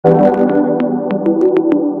You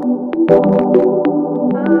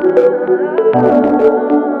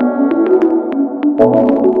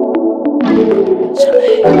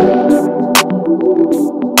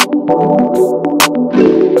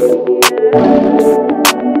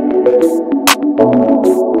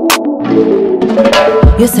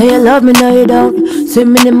say you love me, no you don't.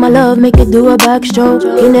 Swimming in my love, make you do a backstroke.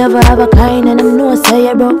 You never have a kind and I'm no say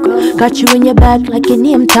you broke. Got you in your back like your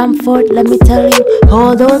name Tom Ford. Let me tell you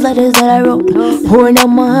all those letters that I wrote. Pouring out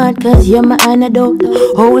my heart cause you're my antidote.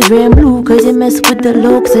 Always wearing blue cause you mess with the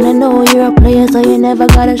looks. And I know you're a player so you never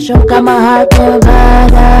gotta show. Got my heart going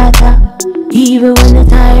ba-da-da. Even when the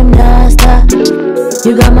time don't stop.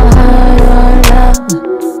 You got my heart on lock.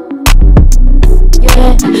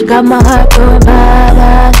 Yeah, got my heart going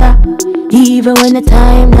ba-da-da. Even when the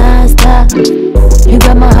time don't stop. You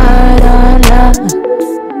got my heart on lock.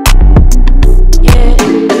 Yeah,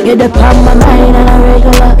 you're the part of my mind and I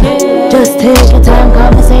regular. Just take your time,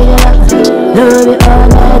 come and say it up. Love you all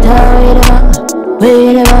night,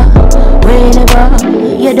 whenever.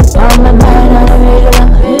 You're the part of my mind and I regular.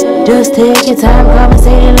 Just take your time, come and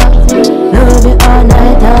say it up. Love you all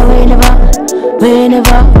night,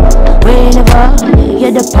 whenever.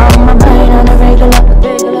 You're the part of my mind on a regular.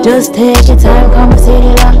 Just take your time, come and say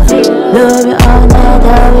it up. Love you all night,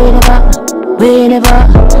 whenever.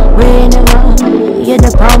 You're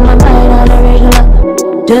the part of my mind on a regular.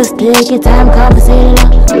 Just take your time, come and say it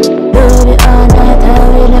up. Love you all night,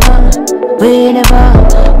 whenever.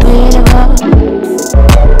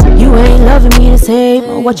 You ain't loving me the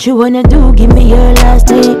same. What you wanna do? Give me your last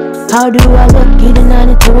name. How do I look? You done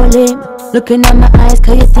into a lame. Looking at my eyes,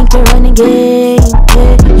 cause you think you're running game.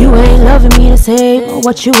 Yeah. You ain't loving me the same.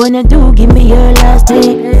 What you wanna do? Give me your last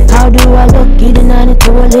name. How do I look? You done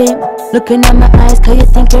into a lame. Looking at my eyes, cause you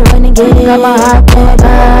think you're running game. Got my heart going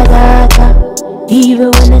ba-da-da.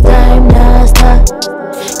 Even when the time don't stop.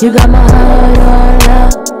 You got my heart on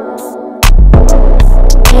lock.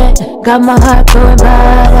 Yeah, got my heart going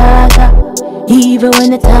ba-da-da. Even when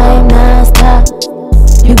the time don't stop.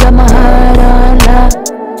 You got my heart on lock.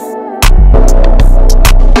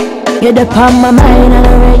 You're the part of my mind and a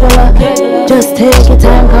regular. Just take your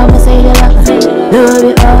time, come and say it up. Love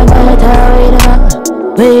you all night,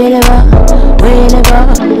 whenever.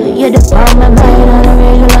 You're the part of my mind and a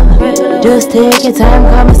regular. Just take your time,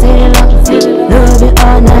 come and say it up. Love you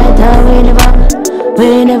all night,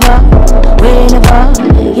 whenever.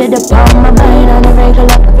 You're the part of my mind and a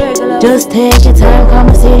regular. Just take your time, come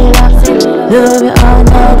and say it up. Love you all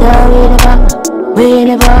night,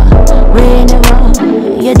 whenever.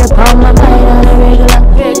 You're the part of my mind on a regular.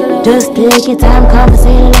 Just take your time, come and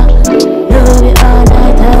say it up. Love you all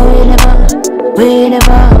night,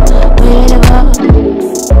 whenever.